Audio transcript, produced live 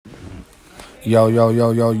Yo, yo,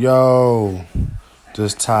 yo, yo, yo.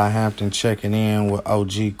 Just Ty Hampton checking in with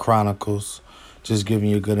OG Chronicles. Just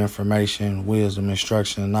giving you good information, wisdom,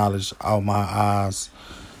 instruction, and knowledge out my eyes,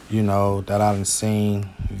 that I done seen,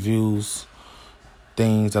 views,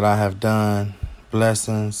 things that I have done,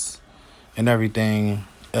 blessings, and everything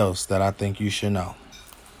else that I think you should know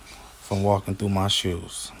from walking through my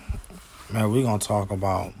shoes. Man, we're going to talk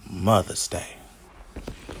about Mother's Day.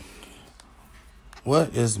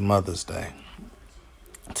 What is Mother's Day?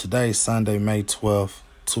 Today, Sunday, May 12th,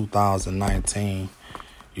 2019,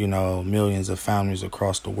 millions of families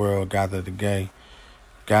across the world gather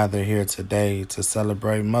here today to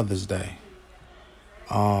celebrate Mother's Day.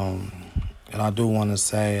 And I do want to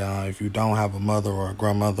say, if you don't have a mother or a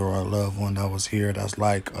grandmother or a loved one that was here that's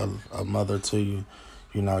like a mother to you,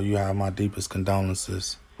 you have my deepest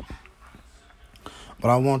condolences. But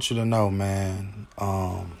I want you to know, man,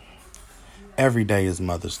 every day is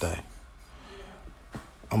Mother's Day.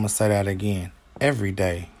 I'm going to say that again. Every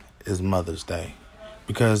day is Mother's Day.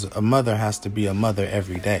 Because a mother has to be a mother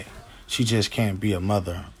every day. She just can't be a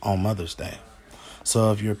mother on Mother's Day.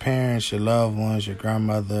 So if your parents, your loved ones, your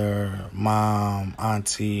grandmother, mom,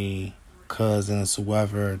 auntie, cousins,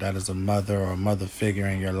 whoever that is a mother or a mother figure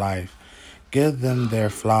in your life, give them their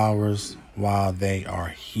flowers while they are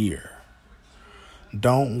here.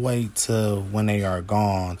 Don't wait till when they are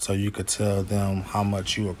gone so you could tell them how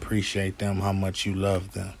much you appreciate them, how much you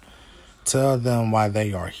love them. Tell them why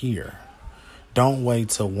they are here. Don't wait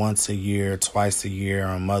till once a year, twice a year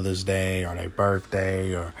on Mother's Day or their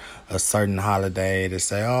birthday or a certain holiday to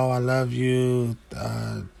say, oh, I love you,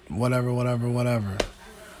 whatever.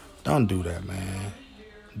 Don't do that, man.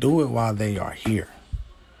 Do it while they are here.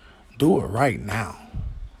 Do it right now.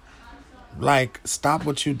 Stop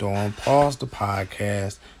what you're doing, pause the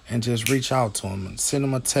podcast, and just reach out to them and send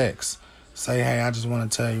them a text. Say, hey, I just want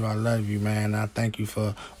to tell you I love you, man. I thank you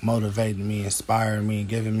for motivating me, inspiring me,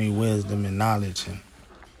 giving me wisdom and knowledge and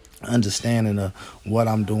understanding of what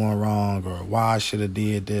I'm doing wrong or why I should have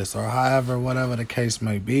did this or whatever the case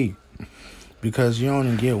may be. Because you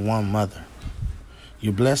only get one mother.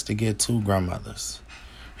 You're blessed to get two grandmothers.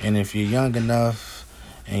 And if you're young enough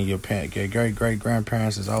and your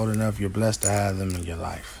great-great-grandparents is old enough, you're blessed to have them in your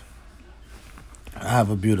life. I have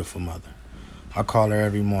a beautiful mother. I call her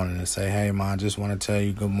every morning and say, hey, Mom, I just want to tell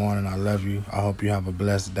you good morning. I love you. I hope you have a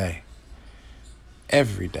blessed day.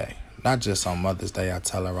 Every day. Not just on Mother's Day. I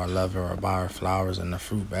tell her I love her or buy her flowers in the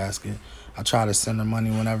fruit basket. I try to send her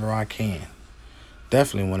money whenever I can.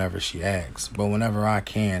 Definitely whenever she asks. But whenever I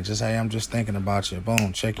can, just, hey, I'm just thinking about you.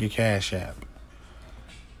 Boom, check your Cash App.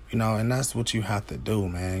 And that's what you have to do,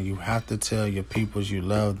 man. You have to tell your peoples you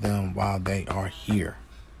love them while they are here.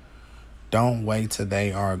 Don't wait till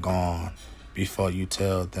they are gone before you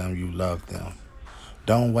tell them you love them.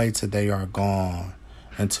 Don't wait till they are gone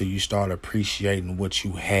until you start appreciating what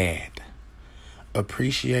you had.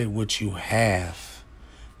 Appreciate what you have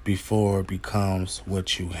before it becomes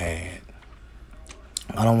what you had.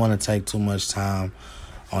 I don't want to take too much time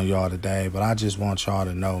on y'all today, but I just want y'all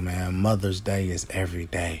to know, man, Mother's Day is every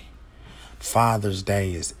day. Father's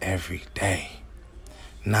Day is every day.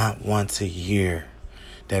 Not once a year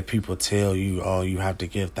that people tell you, oh, you have to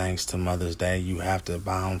give thanks to Mother's Day. You have to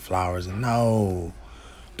buy them flowers. No,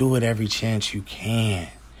 do it every chance you can.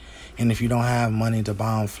 And if you don't have money to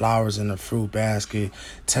buy them flowers in the fruit basket,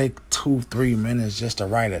 take 2-3 minutes just to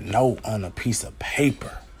write a note on a piece of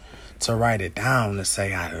paper. To write it down to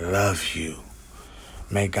say, I love you.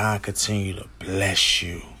 May God continue to bless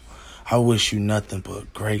you. I wish you nothing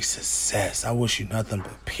but great success. I wish you nothing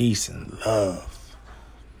but peace and love.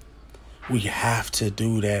 We have to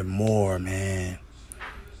do that more, man.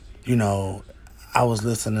 I was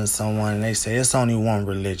listening to someone and they say it's only one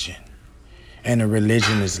religion. And the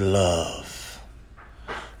religion is love.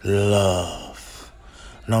 Love.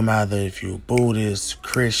 No matter if you're Buddhist,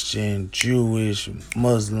 Christian, Jewish,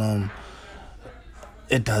 Muslim,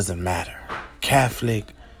 it doesn't matter.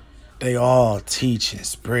 Catholic, they all teach and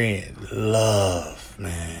spread love,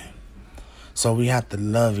 man. So we have to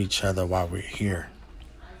love each other while we're here.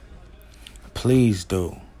 Please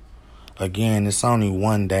do. Again, it's only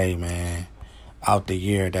one day, man, out the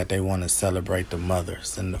year that they want to celebrate the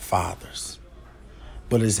mothers and the fathers.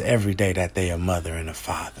 But it's every day that they are mother and a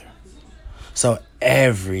father. So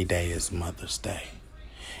every day is Mother's Day.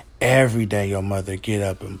 Every day your mother get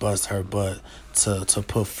up and bust her butt to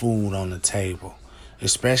put food on the table,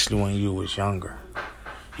 especially when you was younger.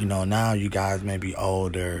 Now you guys may be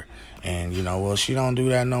older and, she don't do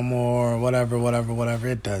that no more, whatever.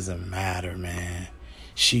 It doesn't matter, man.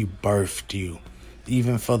 She birthed you.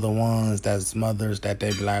 Even for the ones that's mothers that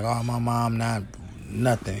they be like, oh, my mom not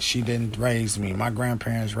nothing. She didn't raise me. My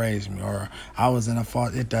grandparents raised me, or I was in a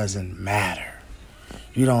fault. It doesn't matter.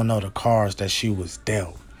 You don't know the cards that she was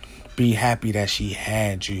dealt. Be happy that she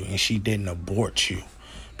had you and she didn't abort you,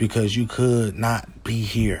 because you could not be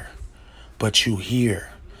here, but you here.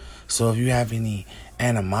 So if you have any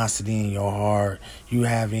animosity in your heart, you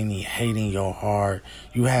have any hate in your heart,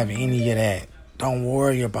 you have any of that, don't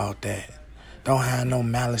worry about that. Don't have no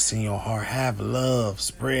malice in your heart. Have love.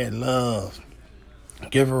 Spread love.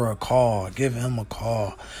 Give her a call. Give him a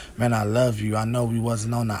call. Man, I love you. I know we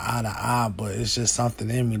wasn't on the eye to eye, but it's just something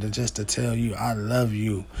in me to tell you I love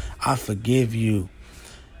you. I forgive you.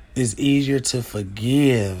 It's easier to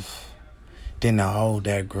forgive than to hold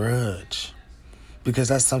that grudge, because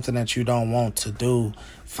that's something that you don't want to do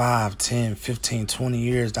 5, 10, 15, 20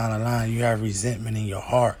 years down the line. You have resentment in your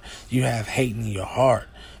heart. You have hate in your heart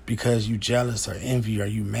because you jealous or envy, or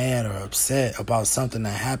you mad or upset about something that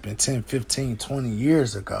happened 10, 15, 20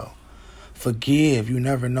 years ago. Forgive. You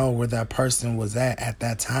never know where that person was at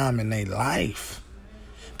that time in their life.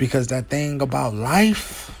 Because that thing about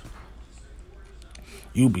life,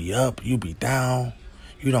 you be up, you be down.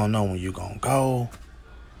 You don't know when you're going to go.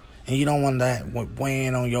 And you don't want that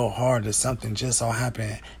weighing on your heart that something just so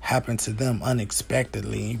happened to them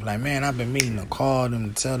unexpectedly. And you be like, man, I've been meaning to call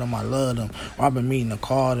them to tell them I love them. Or I've been meaning to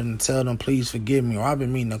call them to tell them please forgive me. Or I've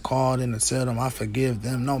been meaning to call them to tell them I forgive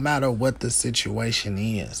them. No matter what the situation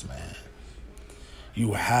is, man.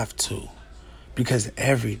 You have to. Because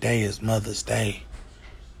every day is Mother's Day.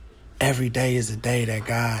 Every day is a day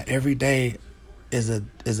that every day is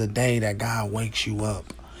a day that God wakes you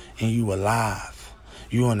up and you alive.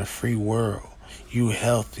 You in a free world. You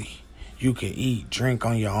healthy. You can eat, drink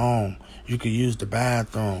on your own. You can use the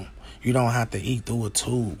bathroom. You don't have to eat through a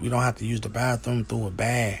tube. You don't have to use the bathroom through a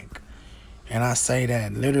bag. And I say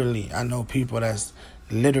that literally. I know people that's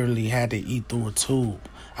literally had to eat through a tube.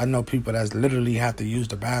 I know people that's literally have to use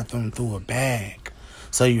the bathroom through a bag.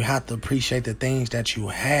 So you have to appreciate the things that you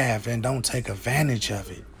have and don't take advantage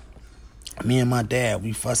of it. Me and my dad,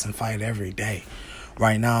 we fuss and fight every day.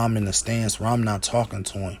 Right now, I'm in a stance where I'm not talking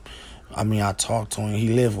to him. I talk to him. He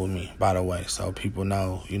live with me, by the way. So people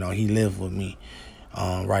know, he live with me.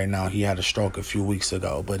 Right now, he had a stroke a few weeks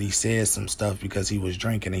ago. But he said some stuff because he was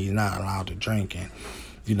drinking and he's not allowed to drink. And,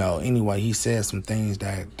 anyway, he said some things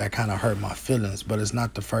that kind of hurt my feelings. But it's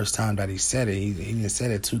not the first time that he said it. He said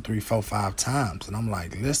it 2, 3, 4, 5 times. And I'm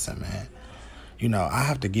like, listen, man. I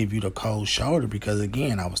have to give you the cold shoulder because,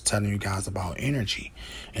 again, I was telling you guys about energy.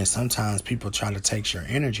 And sometimes people try to take your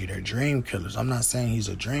energy. They're dream killers. I'm not saying he's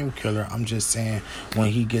a dream killer. I'm just saying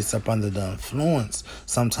when he gets up under the influence,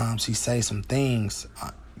 sometimes he says some things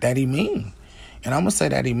that he mean. And I'm going to say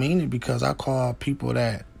that he mean it because I call people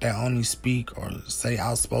that only speak or say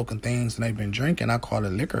outspoken things and they've been drinking, I call it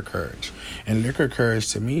liquor courage. And liquor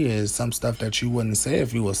courage to me is some stuff that you wouldn't say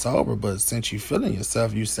if you were sober, but since you feeling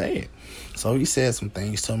yourself, you say it. So he said some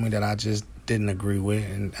things to me that I just didn't agree with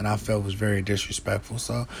and I felt was very disrespectful.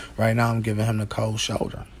 So right now I'm giving him the cold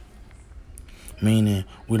shoulder. Meaning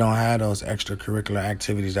we don't have those extracurricular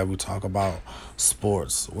activities that we talk about,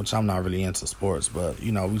 sports, which I'm not really into sports, but,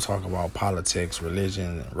 we talk about politics,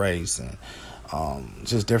 religion, race, and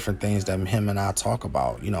just different things that him and I talk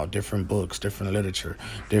about, different books, different literature,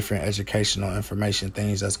 different educational information,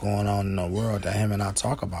 things that's going on in the world that him and I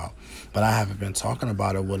talk about. But I haven't been talking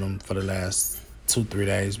about it with him for the last 2, 3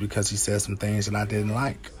 days because he said some things that I didn't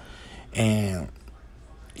like. And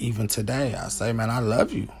even today, I say, man, I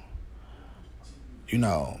love you.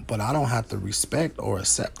 But I don't have to respect or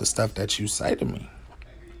accept the stuff that you say to me.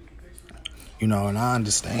 And I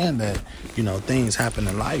understand that, things happen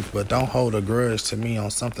in life, but don't hold a grudge to me on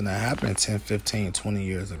something that happened 10, 15, 20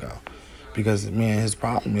 years ago. Because me and his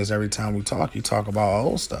problem is every time we talk, you talk about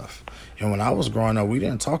old stuff. And when I was growing up, we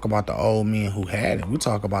didn't talk about the old men who had it. We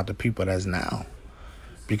talk about the people that's now.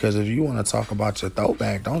 Because if you want to talk about your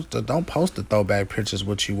throwback, don't post the throwback pictures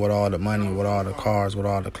with all the money, with all the cars, with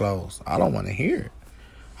all the clothes. I don't want to hear it.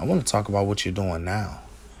 I want to talk about what you're doing now.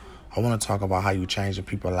 I want to talk about how you're changing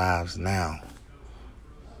people's lives now.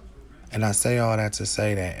 And I say all that to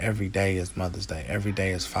say that every day is Mother's Day. Every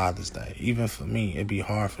day is Father's Day. Even for me, it'd be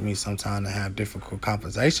hard for me sometimes to have difficult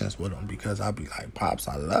conversations with them because I'll be like, Pops,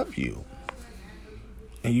 I love you.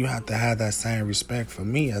 And you have to have that same respect for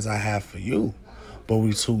me as I have for you. But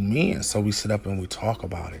we two men, so we sit up and we talk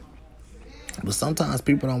about it. But sometimes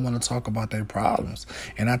people don't want to talk about their problems.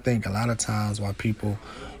 And I think a lot of times why people,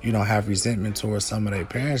 have resentment towards some of their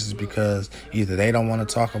parents is because either they don't want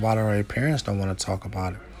to talk about it or their parents don't want to talk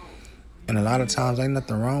about it. And a lot of times ain't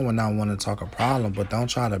nothing wrong with not wanting to talk a problem, but don't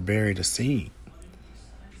try to bury the seed.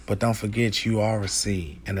 But don't forget you are a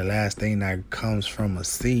seed. And the last thing that comes from a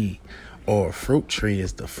seed or a fruit tree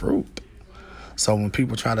is the fruit. So when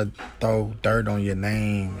people try to throw dirt on your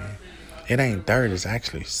name, it ain't dirt, it's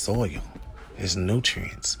actually soil. It's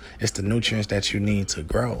nutrients. It's the nutrients that you need to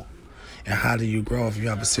grow. And how do you grow? If you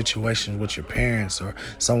have a situation with your parents or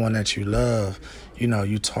someone that you love,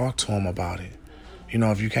 you talk to them about it.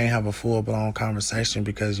 If you can't have a full-blown conversation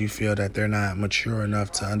because you feel that they're not mature enough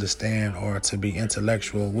to understand or to be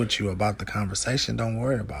intellectual with you about the conversation, don't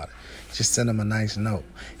worry about it. Just send them a nice note.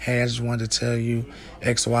 Hey, I just wanted to tell you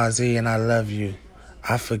XYZ and I love you.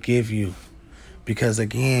 I forgive you. Because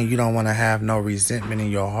again, you don't want to have no resentment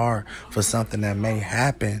in your heart for something that may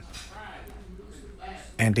happen.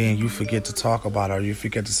 And then you forget to talk about it, or you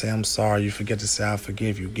forget to say, I'm sorry. You forget to say, I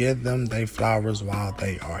forgive you. Give them their flowers while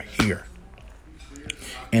they are here.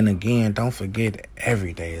 And again, don't forget,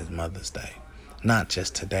 every day is Mother's Day. Not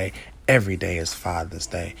just today. Every day is Father's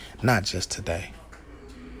Day. Not just today.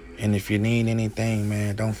 And if you need anything,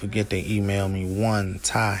 man, don't forget to email me,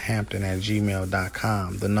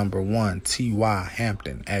 tyhampton@gmail.com. The number 1,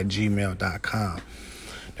 tyhampton@gmail.com.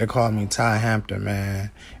 They call me Ty Hampton, man,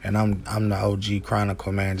 and I'm the OG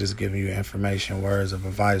Chronicle, man, just giving you information, words of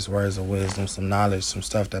advice, words of wisdom, some knowledge, some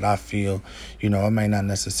stuff that I feel, it may not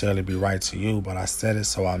necessarily be right to you, but I said it,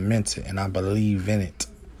 so I meant it, and I believe in it.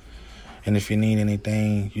 And if you need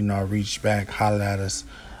anything, reach back, holler at us,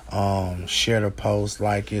 share the post,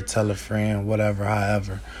 like it, tell a friend, whatever,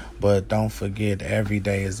 however. But don't forget, every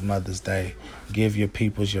day is Mother's Day. Give your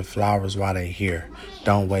peoples your flowers while they're here.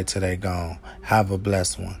 Don't wait till they're gone. Have a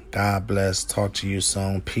blessed one. God bless. Talk to you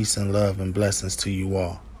soon. Peace and love and blessings to you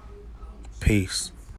all. Peace.